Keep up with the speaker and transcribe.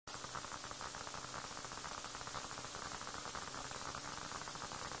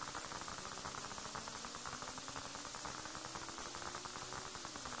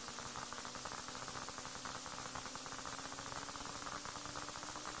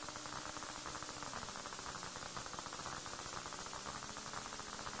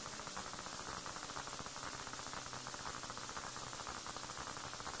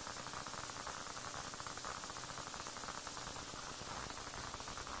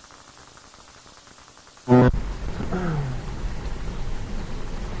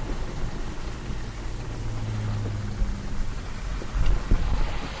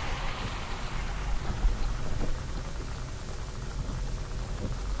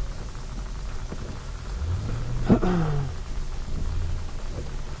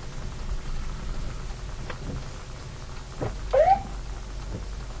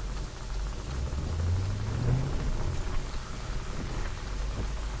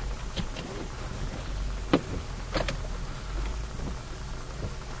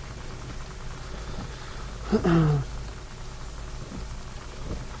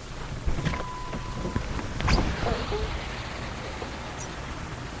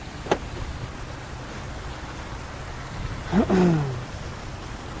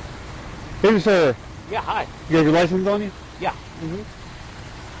Hey, sir. Yeah, hi. You have your license on you? Yeah.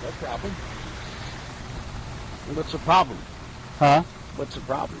 No problem. What's the problem? Huh? What's the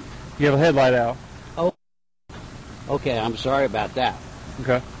problem? You have a headlight out. Oh. Okay, I'm sorry about that.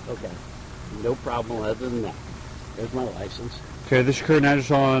 Okay. Okay. No problem other than that. There's my license. Okay, this is your current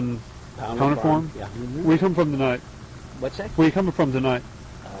address on Counter Farm? Yeah. Where you coming from tonight? What's that? Where you coming from tonight?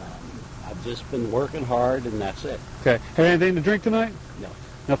 I've just been working hard and that's it. Okay. Have anything to drink tonight? No.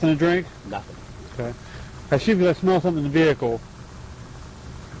 Nothing to drink? Nothing. Okay. I see if I smell something in the vehicle.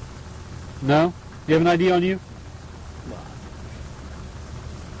 No? You have an ID on you? Well,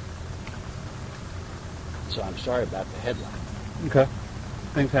 so I'm sorry about the headlight. Okay.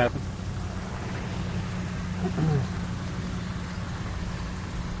 Things happen.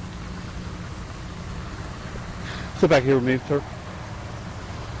 Sit back here with me, sir.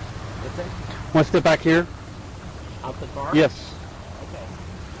 What's that? Want to step back here? Out the car? Yes. Okay.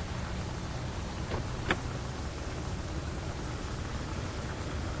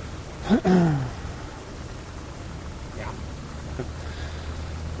 Yeah.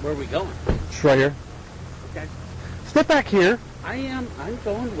 Where are we going? Just right here. Okay. Step back here. I'm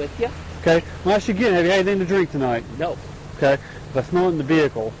going with you. Okay. Well, ask you again, have you had anything to drink tonight? No. Okay. If I smell it in the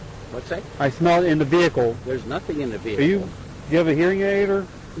vehicle. What's that? I smell it in the vehicle. There's nothing in the Do vehicle. you have a hearing aid or?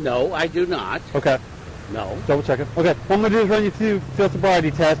 No, I do not. Okay. No. Double check it. Okay. What I'm going to do is run you through field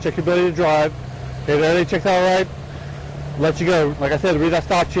sobriety test, check your ability to drive. Okay, if everything checks out all right, let you go. Like I said, the reason I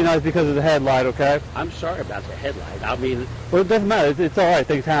stopped you now is because of the headlight, okay? I'm sorry about the headlight. I mean, Well, it doesn't matter. It's all right.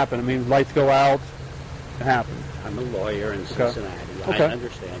 Things happen. I mean, lights go out. It happens. I'm a lawyer in Cincinnati. Okay. I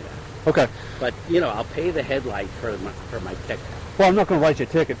understand that. Okay. But, I'll pay the headlight for my ticket. Well, I'm not going to write you a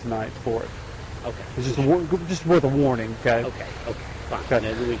ticket tonight for it. Okay. It's just worth a warning, okay? Okay. Fine. Okay.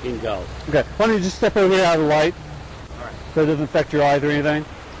 Then we can go. Okay. Why don't you just step over here out of the light All right. so it doesn't affect your eyes or anything?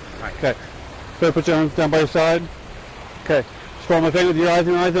 All right. Okay. So put your arms down by your side. Okay. Just follow my finger with your eyes and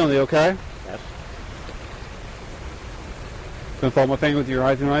your eyes only, okay? Yes. Then follow my finger with your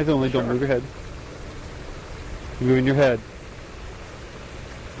eyes and your eyes only. Don't Sure. move your head. You're moving your head.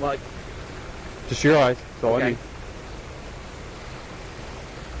 Well, Just your eyes. That's all I Okay. need.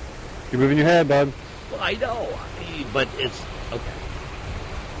 You're moving your head, bud. I know. But it's okay.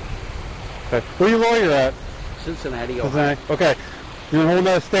 Okay. Where are you lawyer at? Cincinnati, Ohio. Cincinnati. Okay. You're in a whole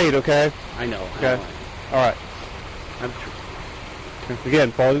other state, okay? I know. Okay. All right. I'm Okay.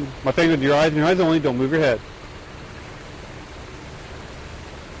 Again, follow my finger with your eyes and your eyes only. Don't move your head.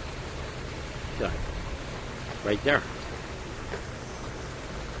 done. Right there.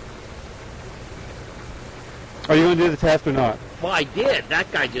 Are you going to do the test or not? Well, I did.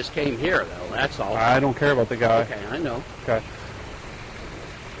 That guy just came here, though. That's all. I don't care about the guy. Okay, I know. Okay.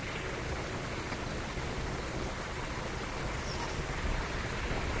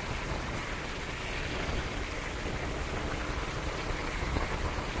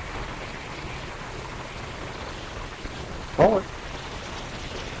 Forward.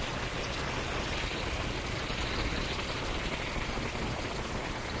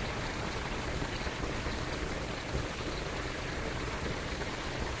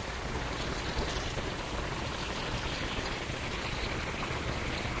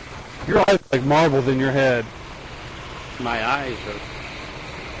 Your eyes are like marbles in your head. My eyes are...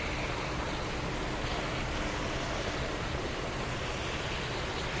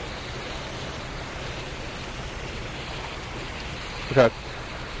 Okay.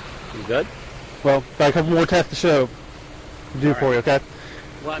 You good? Well, got a couple more tests to show. Do All for right. you, okay?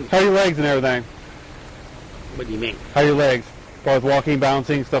 Well, How are your legs and everything? what do you mean? How are your legs? As far as walking,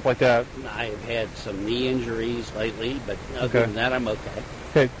 bouncing, stuff like that. I've had some knee injuries lately, but other Okay. than that, I'm okay.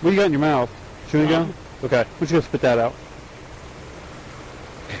 Okay, what do you got in your mouth? Chewing gum? Okay, we're just going to spit that out.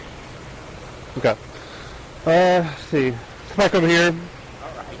 Okay. Let's see. Let's back over here. All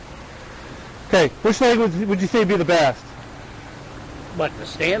right. Okay, which leg would you say would be the best? What, to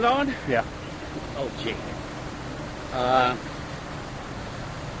stand on? Yeah. Oh, gee.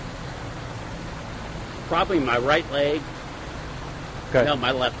 Probably my right leg. Okay. No,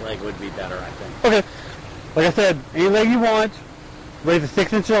 my left leg would be better, I think. Okay. Like I said, any leg you want, raise it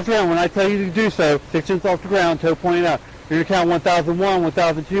 6 inches off the ground. When I tell you to do so, 6 inches off the ground, toe pointing out. You're going to count 1001,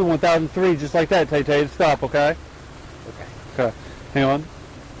 1002, 1003, just like that. Tell you to stop, okay? Okay. Okay. Hang on.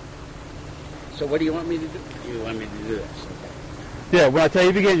 So what do you want me to do? You want me to do this? Okay. Yeah, when I tell you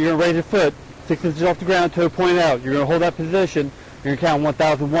to begin, you're going to raise your foot 6 inches off the ground, toe pointing out. You're going to hold that position. You're going to count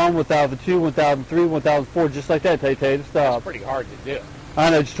 1001, 1002, 1003, 1004, just like that. Tell you to stop. It's pretty hard to do. I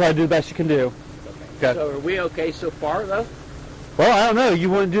know. Just try to do the best you can do. Okay. So are we okay so far, though? Well, I don't know. You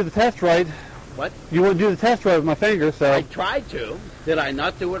wouldn't do the test right. What? You wouldn't do the test right with my finger, so. I tried to. Did I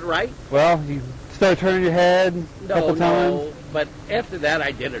not do it right? Well, you started turning your head a couple times. No. But after that,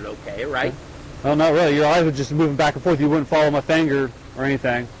 I did it okay, right? Well, not really. Your eyes were just moving back and forth. You wouldn't follow my finger or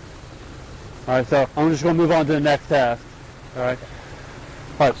anything. All right, so I'm just going to move on to the next test. All right.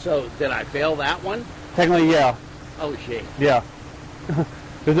 All right. So did I fail that one? Technically, yeah. Oh, gee. Yeah.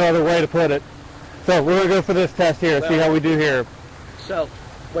 There's no other way to put it. So we're going to go for this test here, see how we do here. So,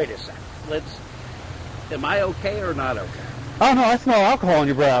 wait a second. Am I okay or not okay? Oh, no, I smell alcohol in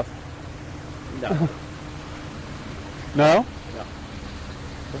your breath. No. No? No.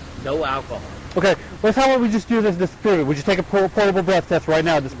 No alcohol. Okay, let's how about we just do this to disprove it. Would you take a portable breath test right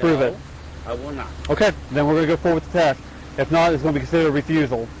now to disprove it? I will not. Okay, then we're going to go forward with the test. If not, it's going to be considered a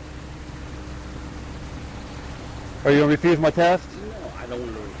refusal. Are you going to refuse my test? No, I don't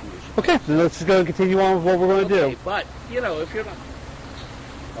want to refuse. Okay, then let's just go and continue on with what we're going to do. But, if you're not...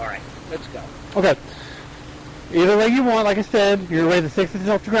 All right, let's go. Okay. Either way you want, like I said, you're going to raise the 6 inches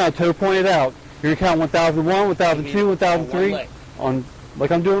off the ground, toe pointed out. You're going to count 1001, 1002, 1003, on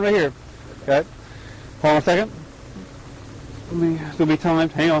like I'm doing right here. Okay? Hold on a second. It's going to be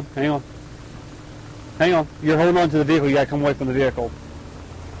timed. Hang on. Hang on. You're holding on to the vehicle. You got to come away from the vehicle.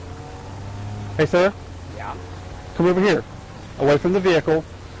 Hey, sir? Yeah? Come over here. Away from the vehicle.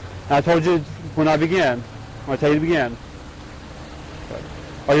 And I told you when I begin. When I tell you to begin.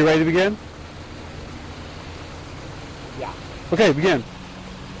 Are you ready to begin? Yeah. Okay, begin.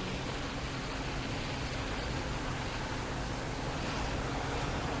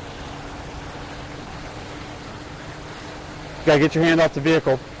 You gotta get your hand off the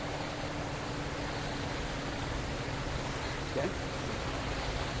vehicle. Okay.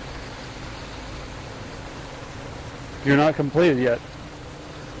 You're not completed yet.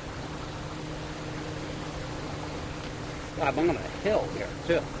 I'm on a hill here,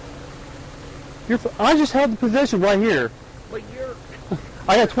 too. I just held the position right here. But you're...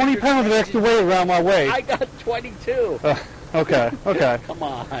 I got 20 pounds of extra weight around my waist. I got 22. Okay. Come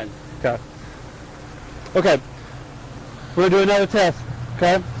on. Okay. We're going to do another test,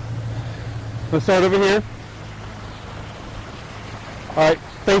 okay? Let's start over here. All right,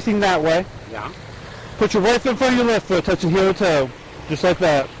 facing that way. Yeah. Put your right foot in front of your left foot, touching heel to toe, just like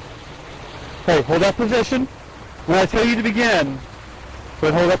that. Okay, hold that position. When I tell you to begin,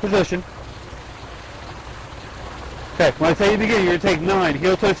 hold that position. Okay, when I tell you to begin, you're going to take 9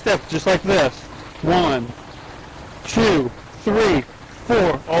 heel-toe steps, just like this. 1, 2, 3,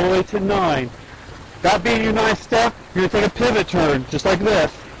 4, all the way to 9. That being your 9th step, you're going to take a pivot turn, just like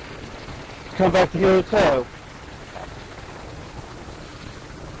this. Come back to heel-to-toe.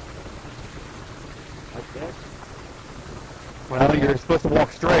 Like this? Well, you're supposed to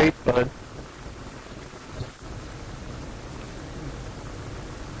walk straight, but...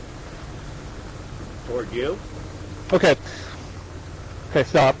 Toward you? Okay. Okay,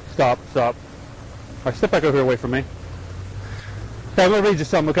 stop. All right, step back over here away from me. Okay, I'm going to read you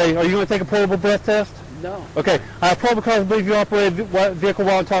something, okay? Are you going to take a portable breath test? No. Okay. I have probable cause to believe you operated a vehicle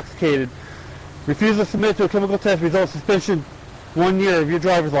while intoxicated. Refusal to submit to a chemical test results in suspension 1 year of your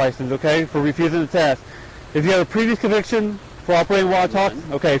driver's license, okay, for refusing the test. If you have a previous conviction for operating while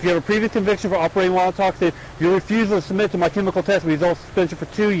intoxicated, okay, if you have a previous conviction for operating while intoxicated, your refusal to submit to my chemical test results in suspension for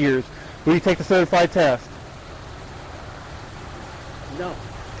 2 years. Will you take the certified test? No.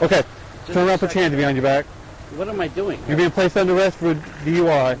 Okay. Turn around, put your hands behind your back. What am I doing? You're being placed under arrest for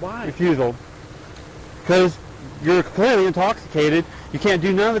DUI. Why? Refusal. Because you're clearly intoxicated. You can't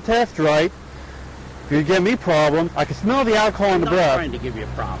do none of the tests right. You're giving me problems. I can smell the alcohol in the breath. I'm not trying to give you a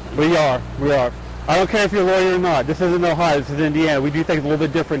problem. We are. I don't care if you're a lawyer or not. This isn't Ohio. This is Indiana. We do things a little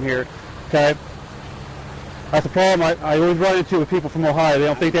bit different here. Okay? That's the problem I always run into with people from Ohio. They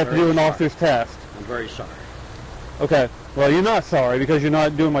don't think they have to do an officer's test. I'm very sorry. Okay. Well, you're not sorry because you're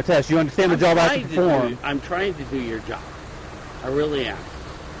not doing my test. You understand the job I have to perform. I'm trying to do your job. I really am.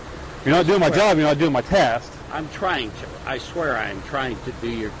 You're not doing my job. You're not doing my test. I'm trying to. I swear I'm trying to do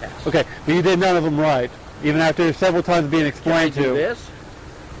your test. Okay, but you did none of them right. Even after several times being explained Can I do to. this?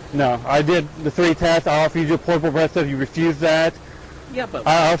 No, I did the 3 tests. I offered you a portable breath test. You refused that. Yeah, but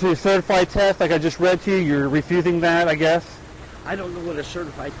I offered you a certified test like I just read to you. You're refusing that, I guess. I don't know what a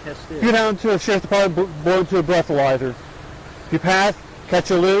certified test is. You go down to a sheriff's department, blow into a breathalyzer. If you pass,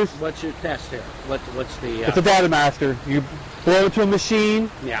 catch or lose. What's your test here? What's the... It's a data master. You blow into a machine,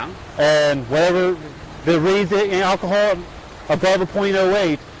 Yeah. and whatever that reads it in alcohol above a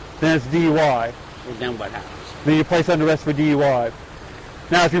 .08, then it's DUI. And then what happens? Then you place under arrest for DUI.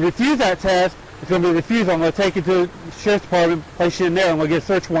 Now, if you refuse that test, it's going to be refused. I'm going to take you to the sheriff's department, place you in there. I'm going to get a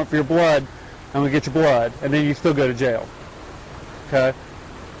search warrant for your blood. I'm going to get your blood, and then you still go to jail. Okay?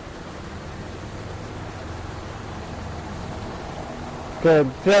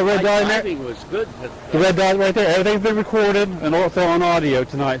 Good. See that red dot in there? Driving was good, but... The red dot right there. Everything's been recorded and also on audio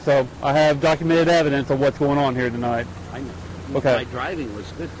tonight, so I have documented evidence of what's going on here tonight. I know. Okay. My driving was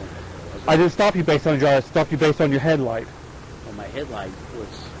good then. I didn't stop you based on your drive. I stopped you based on your headlight. Well, my headlight was...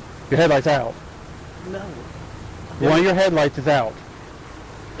 Your headlight's out. No. One of your headlights is out.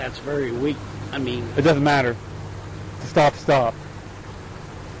 That's very weak. I mean... It doesn't matter. To stop.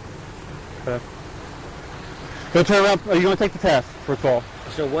 Okay. Go turn around. Are you going to take the test, first of all?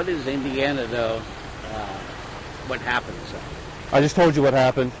 So what is Indiana, though? What happens? I just told you what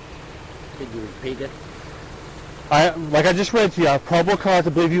happened. Could you repeat it? Like I just read to you, I have probable cause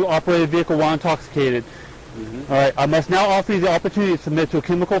to believe you operated a vehicle while intoxicated. Mm-hmm. All right. I must now offer you the opportunity to submit to a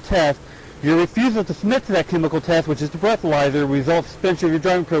chemical test. Your refusal to submit to that chemical test, which is the breathalyzer, results in suspension of your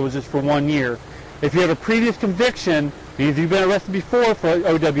driving privileges for 1 year. If you have a previous conviction, means you've been arrested before for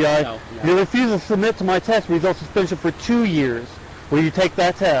OWI, No. your refusal to submit to my test results in suspension for 2 years. Will you take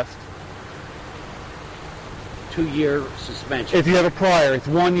that test? 2-year suspension. If you have a prior, it's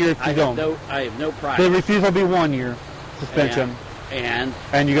 1 year if you don't. I have no prior. The refusal will be 1 year suspension, And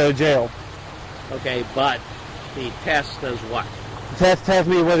and you go to jail. okay, but the test does what? The test tells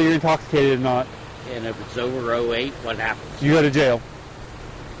me whether you're intoxicated or not. And if it's over 08, what happens? You go to jail.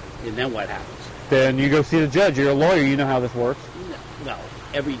 And then what happens? Then you go see the judge. You're a lawyer. You know how this works. Well,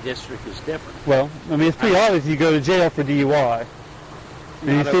 every district is different. Well, I mean, it's pretty obvious you go to jail for DUI. And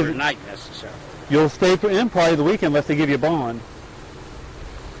you Not see- overnight necessarily. You'll stay in probably the weekend unless they give you a bond.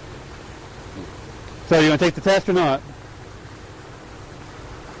 So you going to take the test or not?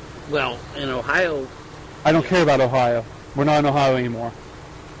 Well, in Ohio, I don't care about Ohio. We're not in Ohio anymore.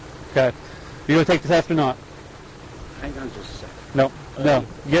 Okay. You going to take the test or not? hang on just a second. No. No.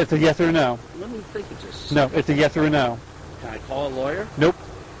 Yeah, it's a yes or a no. Let me think it just a No, second. it's a yes or a no. Can I call a lawyer? Nope.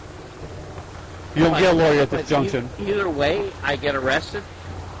 You don't get a lawyer at this But junction. Either way, I get arrested.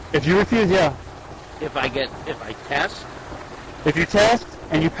 If you refuse, yeah. If I test, If you test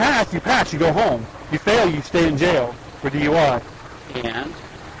and you pass, you pass. You go home. You fail, you stay in jail for DUI. and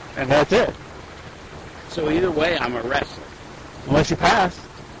And that's it. so either way, I'm arrested. Unless you pass.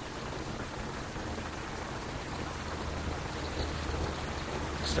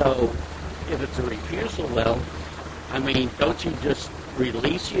 So if it's a refusal, though, I mean, don't you just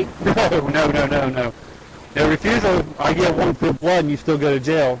release you? No. No refusal, I get one for blood and you still go to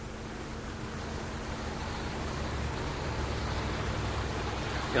jail.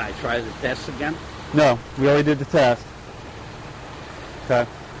 Can I try the test again? No, we already did the test. Okay.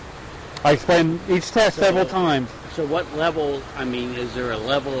 I explained each test several times. So what level, I mean, is there a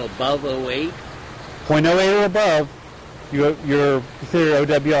level above 08? 0.08 or above, you're considered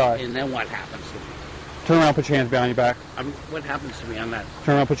OWI. And then what happens to me? Turn around, put your hands behind your back. What happens to me on that?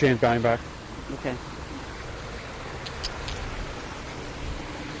 Turn around, put your hands behind your back. Okay.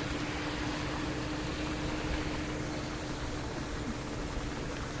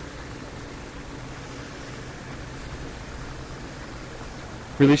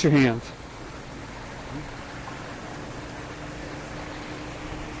 Release your hands.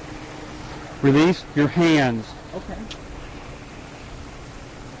 Release your hands. Okay.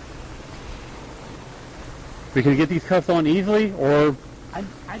 We can get these cuffs on easily, or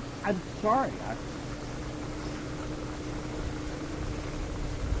I'm sorry.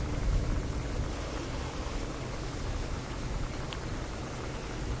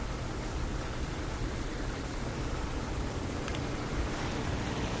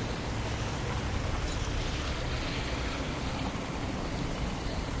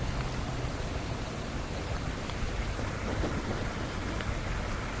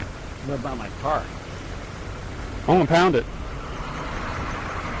 What about my car? I'm gonna pound it.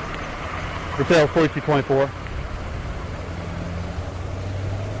 For sale, 4224.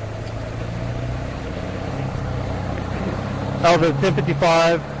 That was a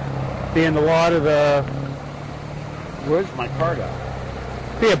 1055, being the lot of the Where's my car go?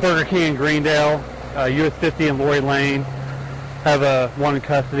 Be at Burger King in Greendale, US 50 in Lori Lane. Have one in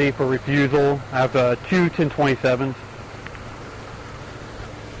custody for refusal. I have two 1027s.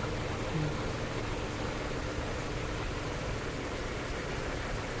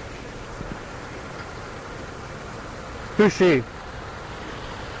 Who's she?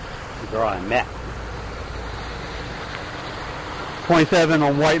 The girl I met. 27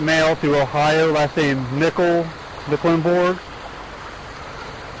 on white male through Ohio. Last name Mecklenborg. Mecklenborg.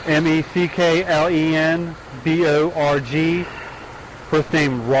 First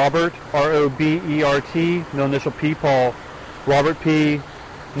name Robert, Robert, no initial P. Paul. Robert P.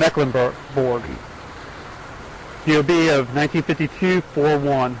 Mecklenburg. DOB of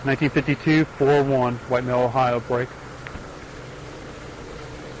 1952-41. 1952-41. White male, Ohio break.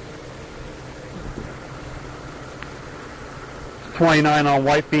 .29 on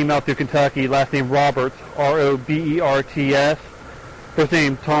white female through Kentucky. Last name Roberts, Roberts. First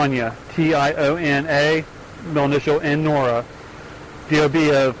name Tanya, Tiona. Middle initial N. Nora. DOB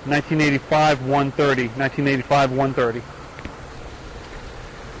of 1985-130. 1985-130.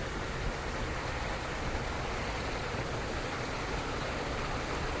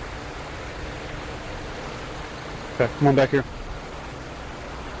 Okay, come on back here.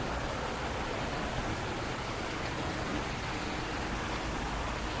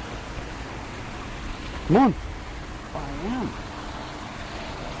 Come on. I am.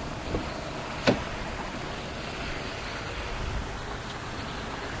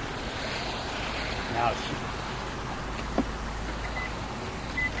 Now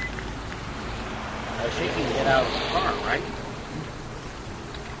she can get out of the car, right?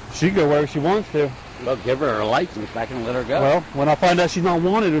 She can go wherever she wants to. Well, give her her license back and let her go. Well, when I find out she's not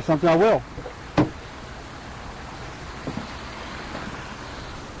wanted or something, I will.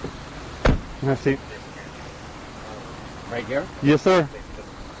 Have a seat. Right here? Yes, sir.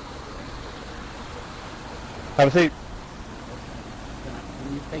 Have a seat.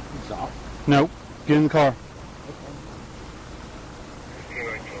 Can you take these off? No. Get in the car.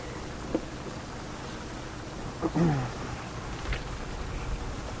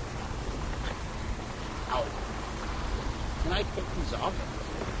 Ow. Can I take these off?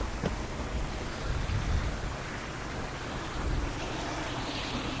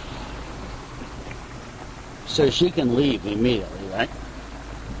 So she can leave immediately, right?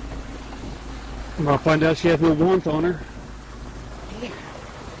 I'll find out she has no warrant on her. Yeah.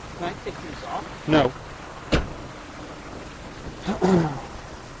 Can I take these off? No.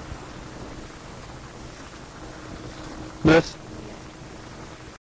 Miss?